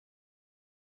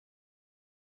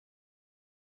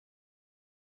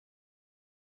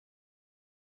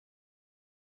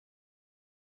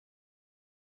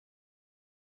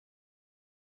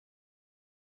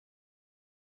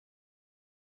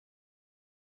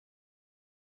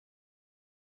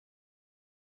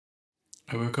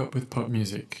I woke up with pop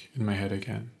music in my head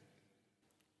again.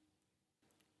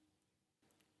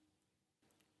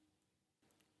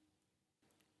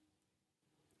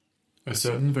 A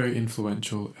certain very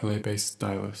influential LA-based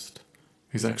stylist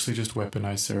who's actually just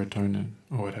weaponized serotonin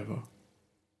or whatever.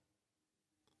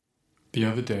 The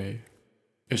other day,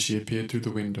 as she appeared through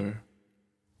the window,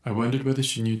 I wondered whether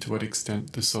she knew to what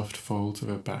extent the soft folds of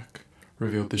her back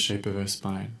revealed the shape of her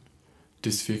spine,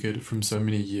 disfigured from so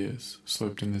many years,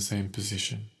 sloped in the same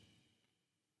position.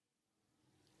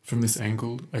 From this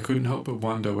angle, I couldn't help but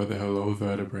wonder whether her lower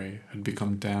vertebrae had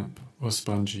become damp or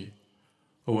spongy,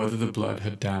 or whether the blood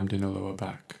had dammed in her lower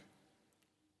back.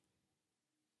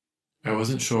 I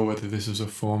wasn't sure whether this was a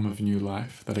form of new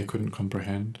life that I couldn't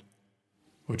comprehend,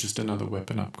 or just another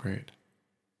weapon upgrade.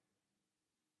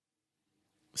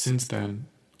 Since then,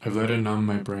 I've let her numb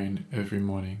my brain every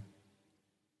morning.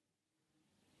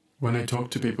 When I talk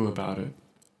to people about it,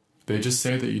 they just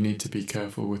say that you need to be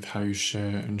careful with how you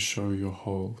share and show your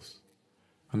holes,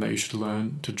 and that you should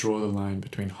learn to draw the line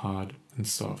between hard and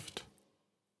soft.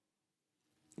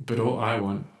 But all I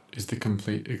want is the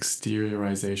complete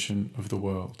exteriorization of the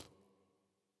world.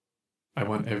 I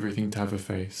want everything to have a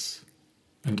face,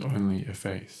 and only a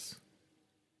face.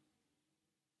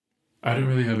 I don't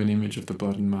really have an image of the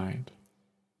blood in mind.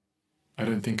 I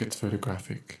don't think it's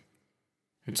photographic.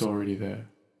 It's already there.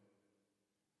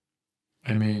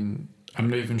 I mean, I'm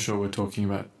not even sure we're talking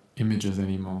about images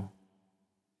anymore.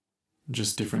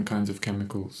 Just different kinds of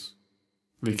chemicals,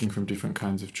 leaking from different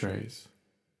kinds of trays.